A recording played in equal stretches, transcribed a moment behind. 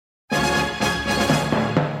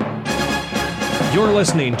You're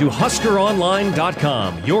listening to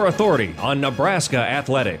HuskerOnline.com, your authority on Nebraska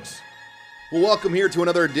athletics. Well, welcome here to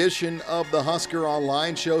another edition of the Husker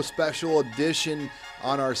Online Show, special edition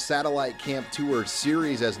on our Satellite Camp Tour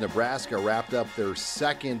series as Nebraska wrapped up their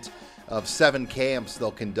second of 7 camps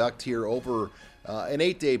they'll conduct here over an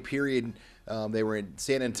 8-day period. They were in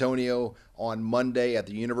San Antonio on Monday at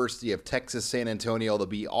the University of Texas San Antonio. They'll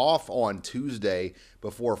be off on Tuesday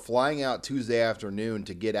before flying out Tuesday afternoon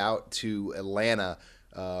to get out to Atlanta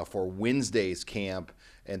for Wednesday's camp.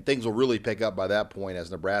 And things will really pick up by that point as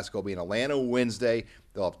Nebraska will be in Atlanta Wednesday.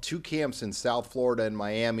 They'll have 2 camps in South Florida and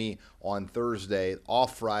Miami on Thursday,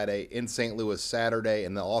 off Friday, in St. Louis Saturday,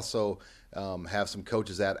 and they'll also have some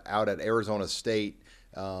coaches out at Arizona State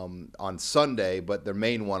on Sunday, but their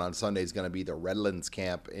main one on Sunday is going to be the Redlands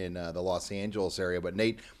camp in the Los Angeles area. But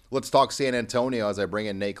Nate, let's talk San Antonio as I bring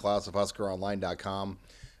in Nate Klaus of HuskerOnline.com.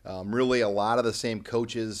 Really a lot of the same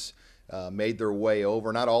coaches made their way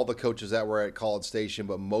over. Not all the coaches that were at College Station,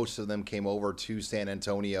 but most of them came over to San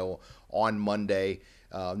Antonio on Monday.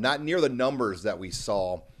 Not near the numbers that we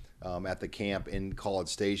saw at the camp in College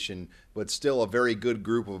Station, but still a very good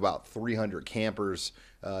group of about 300 campers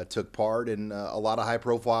took part, and a lot of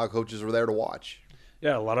high-profile coaches were there to watch.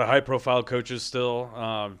 Yeah, a lot of high-profile coaches still.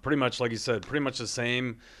 Pretty much, like you said, pretty much the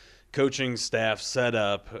same coaching staff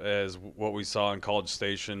setup as what we saw in College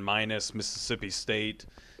Station, minus Mississippi State.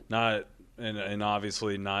 Not and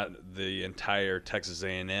obviously not the entire Texas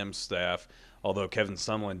A&M staff, although Kevin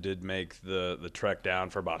Sumlin did make the trek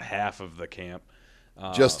down for about half of the camp.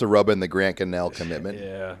 Just to rub in the Grant Gunnell commitment.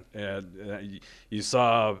 Yeah. You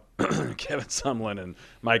saw Kevin Sumlin and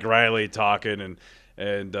Mike Riley talking,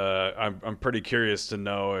 and I'm pretty curious to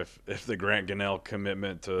know if the Grant Gunnell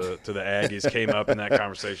commitment to the Aggies came up in that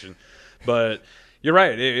conversation. But you're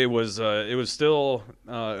right. It was still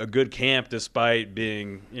a good camp, despite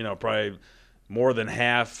being probably more than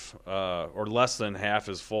half or less than half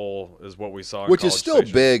as full as what we saw in Which College is still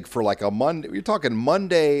Station. big for like a Monday. You're talking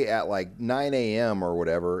Monday at like 9 a.m. or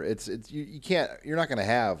whatever. You're not going to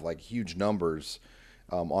have like huge numbers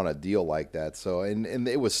on a deal like that. So and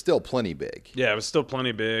it was still plenty big. Yeah, it was still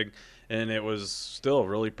plenty big, and it was still a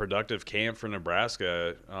really productive camp for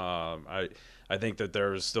Nebraska. I think that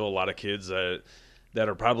there's still a lot of kids that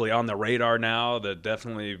are probably on the radar now that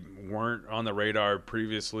definitely weren't on the radar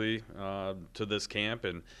previously to this camp.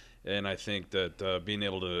 And I think that being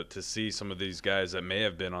able to see some of these guys that may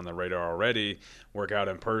have been on the radar already work out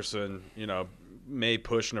in person, may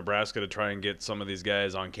push Nebraska to try and get some of these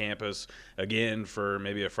guys on campus again for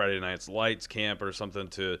maybe a Friday Night Lights camp or something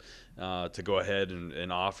to go ahead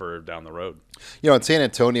and offer down the road. In San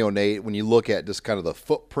Antonio, Nate, when you look at just kind of the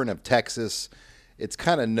footprint of Texas, it's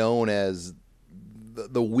kind of known as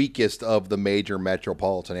the weakest of the major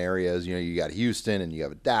metropolitan areas. You got Houston and you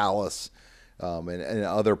have Dallas and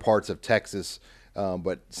other parts of Texas.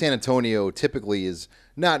 But San Antonio typically is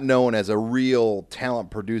not known as a real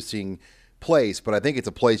talent-producing place, but I think it's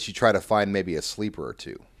a place you try to find maybe a sleeper or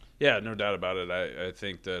two. Yeah, no doubt about it. I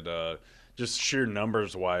think that just sheer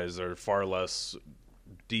numbers-wise, there are far less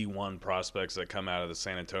D1 prospects that come out of the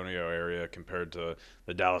San Antonio area compared to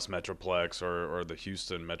the Dallas Metroplex or the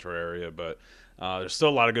Houston metro area. But there's still a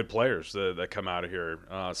lot of good players that come out of here.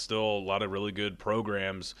 Still a lot of really good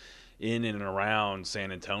programs in and around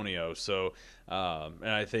San Antonio. So, and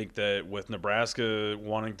I think that with Nebraska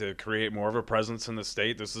wanting to create more of a presence in the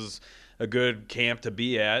state, this is a good camp to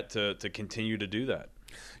be at to continue to do that.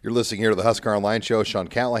 You're listening here to the Husker Online Show. Sean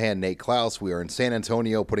Callahan, Nate Klaus. We are in San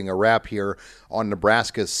Antonio putting a wrap here on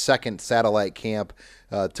Nebraska's second satellite camp.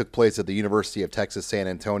 Took place at the University of Texas San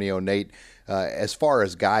Antonio. Nate, as far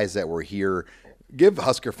as guys that were here, give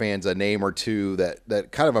Husker fans a name or two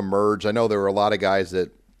that kind of emerged. I know there were a lot of guys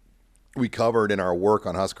that we covered in our work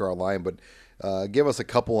on Husker Online, but give us a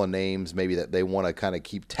couple of names maybe that they want to kind of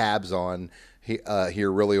keep tabs on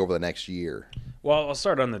here really over the next year. Well, I'll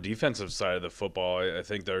start on the defensive side of the football. I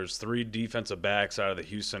think there's 3 defensive backs out of the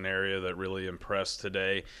Houston area that really impressed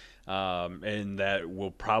today, and that we'll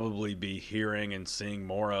probably be hearing and seeing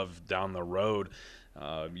more of down the road.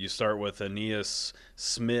 You start with Aeneas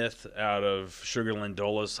Smith out of Sugarland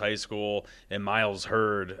Dulles High School and Miles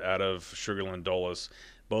Hurd out of Sugarland Dulles.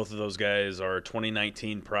 Both of those guys are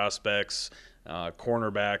 2019 prospects.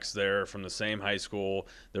 Cornerbacks there from the same high school.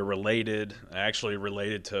 They're actually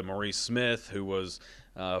related to Maurice Smith, who was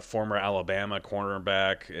former Alabama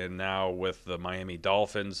cornerback and now with the Miami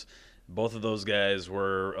Dolphins. Both of those guys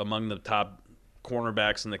were among the top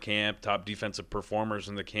cornerbacks in the camp, top defensive performers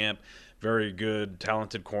in the camp. Very good,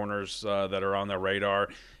 talented corners that are on their radar.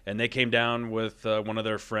 And they came down with one of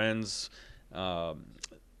their friends,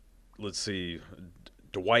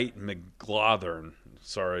 Dwight McGlothern.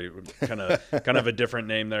 Sorry, kind of a different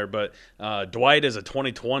name there, but Dwight is a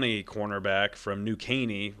 2020 cornerback from New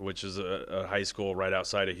Caney, which is a high school right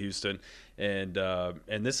outside of Houston, and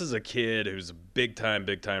this is a kid who's a big time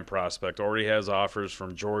prospect. Already has offers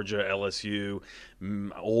from Georgia, LSU,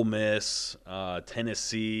 Ole Miss,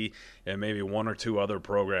 Tennessee, and maybe one or two other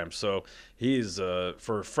programs. So he's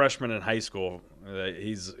for a freshman in high school.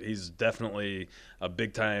 He's definitely a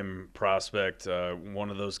big-time prospect, one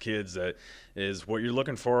of those kids that is what you're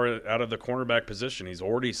looking for out of the cornerback position. He's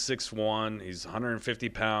already 6'1", he's 150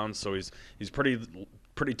 pounds, so he's pretty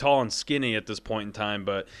tall and skinny at this point in time,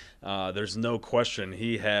 but there's no question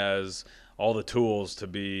he has all the tools to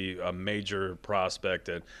be a major prospect.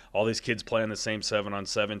 And all these kids play on the same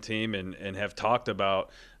 7-on-7 team and have talked about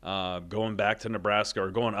going back to Nebraska or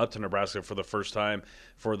going up to Nebraska for the first time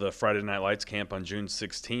for the Friday Night Lights camp on June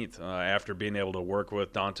 16th after being able to work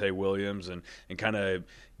with Dante Williams and kind of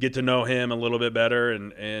get to know him a little bit better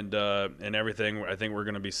and everything. I think we're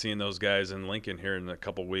going to be seeing those guys in Lincoln here in a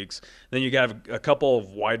couple weeks. Then you got a couple of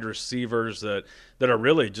wide receivers that are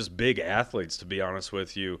really just big athletes, to be honest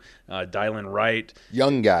with you. Dylan Wright.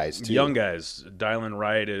 Young guys, too. Young guys. Dylan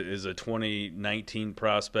Wright is a 2019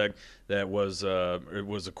 prospect that was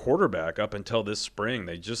a quarterback up until this spring.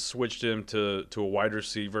 They just switched him to a wide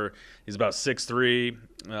receiver. He's about 6'3",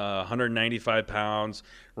 195 pounds,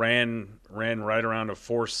 ran right around a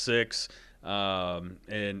 4.6,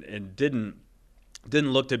 and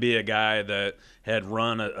didn't look to be a guy that had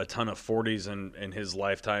run a ton of 40s in his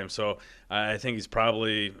lifetime. So I think he's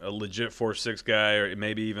probably a legit 4.6 guy, or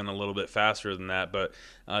maybe even a little bit faster than that, but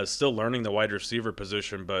still learning the wide receiver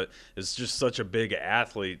position, but is just such a big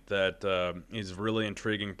athlete that he's a really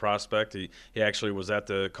intriguing prospect. He actually was at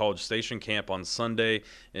the College Station camp on Sunday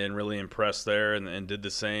and really impressed there and did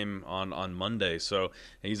the same on Monday. So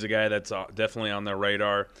he's a guy that's definitely on the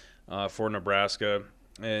radar for Nebraska.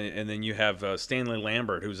 And then you have Stanley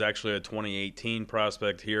Lambert, who's actually a 2018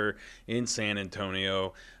 prospect here in San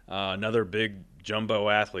Antonio. Another big jumbo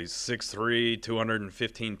athlete, 6'3",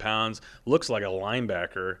 215 pounds, looks like a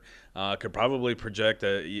linebacker. Could probably project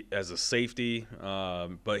as a safety,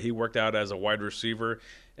 but he worked out as a wide receiver.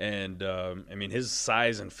 And, his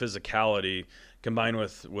size and physicality combined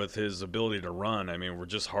with his ability to run, were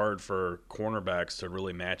just hard for cornerbacks to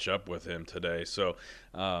really match up with him today. So,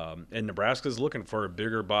 and Nebraska's looking for a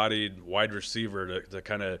bigger-bodied wide receiver to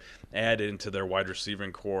kind of add into their wide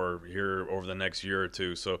receiving core here over the next year or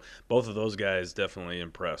two. So both of those guys definitely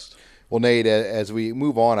impressed. Well, Nate, as we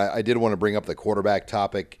move on, I did want to bring up the quarterback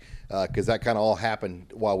topic because that kind of all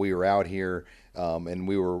happened while we were out here, and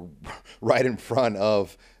we were right in front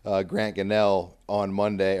of Grant Gunnell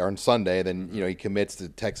on Sunday. Then he commits to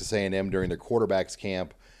Texas A&M during their quarterbacks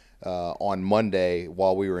camp on Monday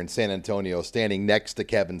while we were in San Antonio, standing next to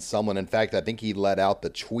Kevin Sumlin. In fact, I think he let out the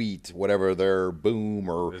tweet, whatever their boom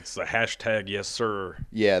or it's the hashtag yes sir.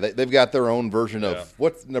 Yeah, they've got their own version of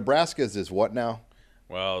what Nebraska's is. What now?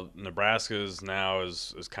 Well, Nebraska's now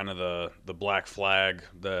is kind of the black flag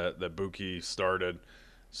that Buki started.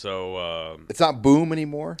 So it's not boom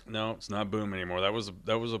anymore. No, it's not boom anymore. That was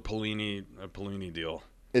a Pelini deal.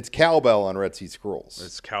 It's cowbell on Red Sea Scrolls.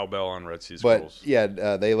 It's cowbell on Red Sea Scrolls. But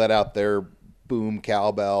yeah, they let out their boom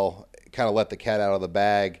cowbell, kind of let the cat out of the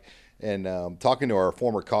bag. And talking to our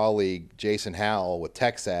former colleague Jason Howell with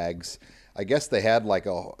Texags, I guess they had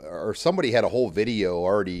somebody had a whole video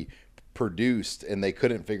already produced, and they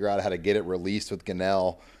couldn't figure out how to get it released with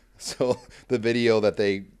Gunnell. So the video that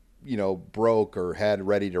they broke or had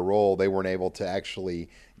ready to roll, they weren't able to actually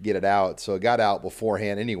get it out. So it got out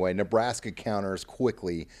beforehand anyway. Nebraska counters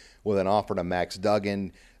quickly with an offer to Max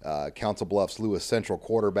Duggan, Council Bluffs Lewis Central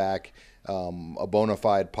quarterback, a bona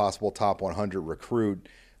fide possible top 100 recruit,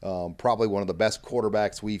 probably one of the best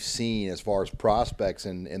quarterbacks we've seen as far as prospects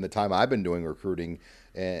in the time I've been doing recruiting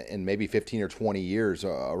in maybe 15 or 20 years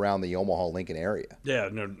around the Omaha-Lincoln area. Yeah,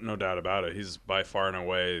 no doubt about it. He's by far and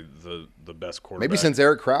away the best quarterback. Maybe since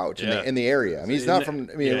Eric Crouch in the area. He's not from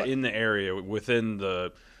in the area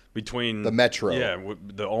within between the metro. Yeah,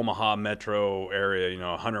 the Omaha metro area,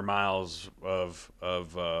 100 miles of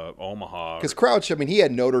Omaha. Because Crouch, he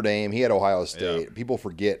had Notre Dame, he had Ohio State. Yeah. People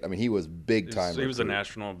forget, he was big time. He was a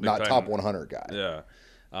national big not time, top 100 guy. Yeah.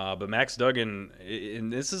 But Max Duggan,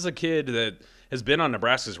 and this is a kid that has been on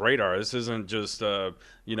Nebraska's radar. This isn't just a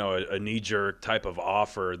knee-jerk type of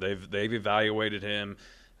offer. They've evaluated him.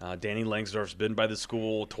 Danny Langsdorff's been by the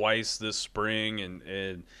school twice this spring,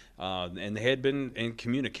 and they had been in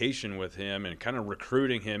communication with him and kind of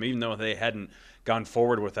recruiting him, even though they hadn't gone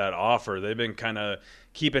forward with that offer. They've been kind of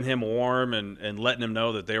keeping him warm and letting him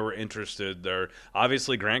know that they were interested.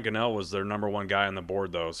 Obviously Grant Gunnell was their number one guy on the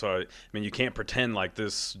board, though. So I mean, you can't pretend like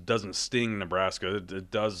this doesn't sting Nebraska. It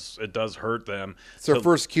does hurt them. It's their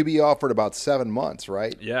first QB offer in about 7 months,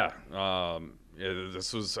 right? Yeah.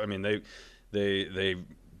 This was. I mean, they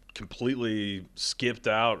completely skipped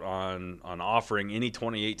out on offering any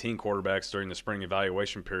 2018 quarterbacks during the spring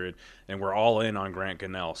evaluation period, and we're all in on Grant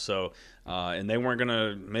Gunnell. So, and they weren't going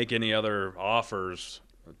to make any other offers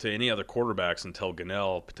to any other quarterbacks until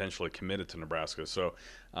Gunnell potentially committed to Nebraska. So,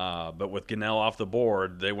 but with Gunnell off the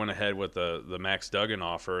board, they went ahead with the Max Duggan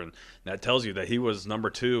offer, and that tells you that he was number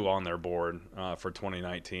 2 on their board for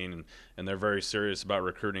 2019, and they're very serious about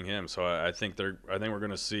recruiting him. So I think we're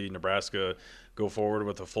going to see Nebraska go forward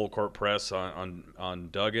with a full court press on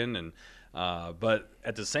Duggan, and but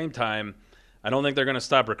at the same time, I don't think they're going to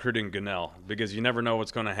stop recruiting Gunnell, because you never know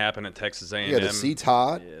what's going to happen at Texas A&M. Yeah, the seat's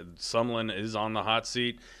hot. Sumlin is on the hot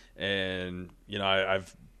seat, and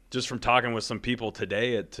I've just from talking with some people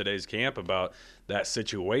today at today's camp about that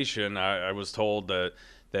situation, I was told that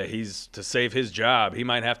he's, to save his job, he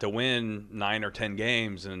might have to win 9 or 10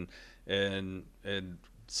 games, and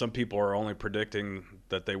some people are only predicting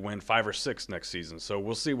that they win 5 or 6 next season. So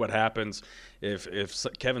we'll see what happens if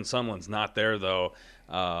Kevin Sumlin's not there, though.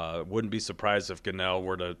 Wouldn't be surprised if Gunnell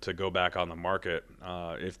were to go back on the market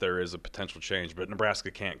if there is a potential change. But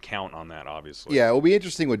Nebraska can't count on that, obviously. Yeah, it'll be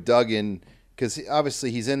interesting with Duggan, because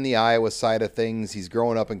obviously he's in the Iowa side of things. He's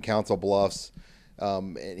growing up in Council Bluffs.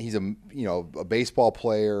 And he's a baseball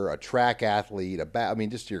player, a track athlete,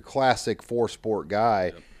 just your classic 4-sport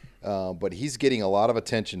guy. Yep. But he's getting a lot of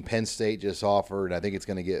attention. Penn State just offered. I think it's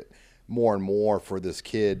going to get more and more for this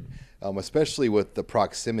kid, especially with the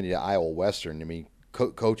proximity to Iowa Western. I mean,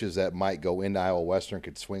 coaches that might go into Iowa Western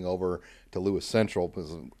could swing over to Lewis Central,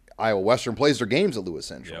 because Iowa Western plays their games at Lewis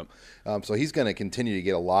Central. Yep. So he's going to continue to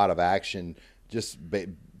get a lot of action just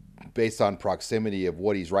based on proximity of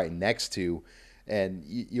what he's right next to. And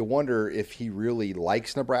you wonder if he really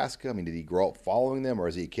likes Nebraska. I mean, did he grow up following them, or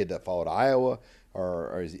is he a kid that followed Iowa,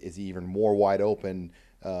 or is he even more wide open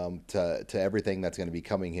to everything that's going to be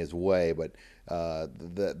coming his way? But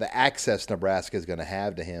the access Nebraska is going to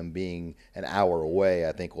have to him being an hour away,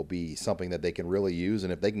 I think, will be something that they can really use.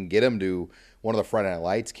 And if they can get him to one of the Friday Night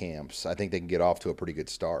Lights camps, I think they can get off to a pretty good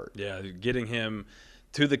start. Yeah, getting him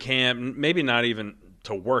to the camp, maybe not even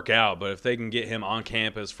to work out, but if they can get him on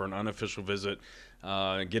campus for an unofficial visit,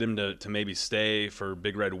 get him to maybe stay for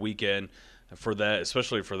Big Red Weekend, for that,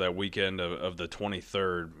 especially for that weekend of the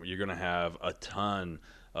 23rd, you're going to have a ton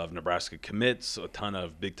of Nebraska commits, a ton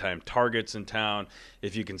of big-time targets in town.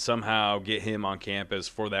 If you can somehow get him on campus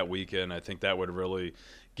for that weekend, I think that would really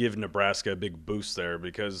give Nebraska a big boost there,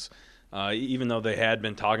 because even though they had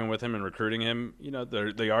been talking with him and recruiting him,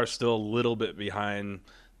 they are still a little bit behind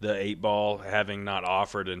the 8 ball, having not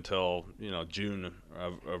offered until June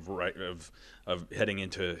of heading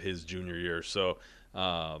into his junior year. So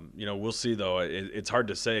we'll see, though. It's hard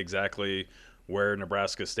to say exactly where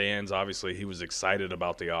Nebraska stands. Obviously, he was excited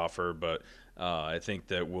about the offer, but I think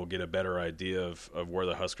that we'll get a better idea of where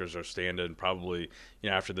the Huskers are standing probably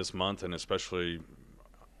after this month, and especially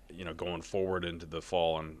going forward into the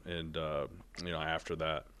fall and after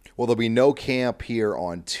that. Well, there'll be no camp here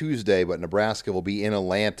on Tuesday, but Nebraska will be in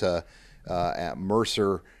Atlanta at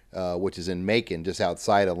Mercer, which is in Macon, just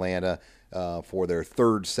outside Atlanta, for their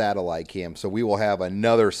 3rd satellite camp. So we will have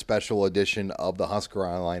another special edition of the Husker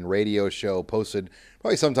Online radio show posted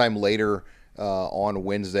probably sometime later on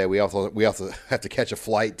Wednesday. We also have to catch a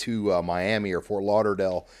flight to Miami or Fort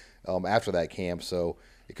Lauderdale after that camp, so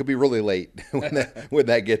it could be really late when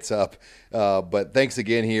that gets up. But thanks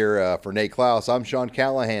again here for Nate Klaus. I'm Sean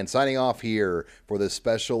Callahan signing off here for this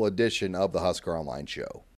special edition of the Husker Online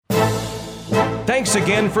show. Thanks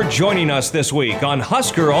again for joining us this week on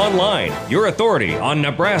Husker Online, your authority on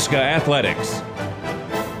Nebraska athletics.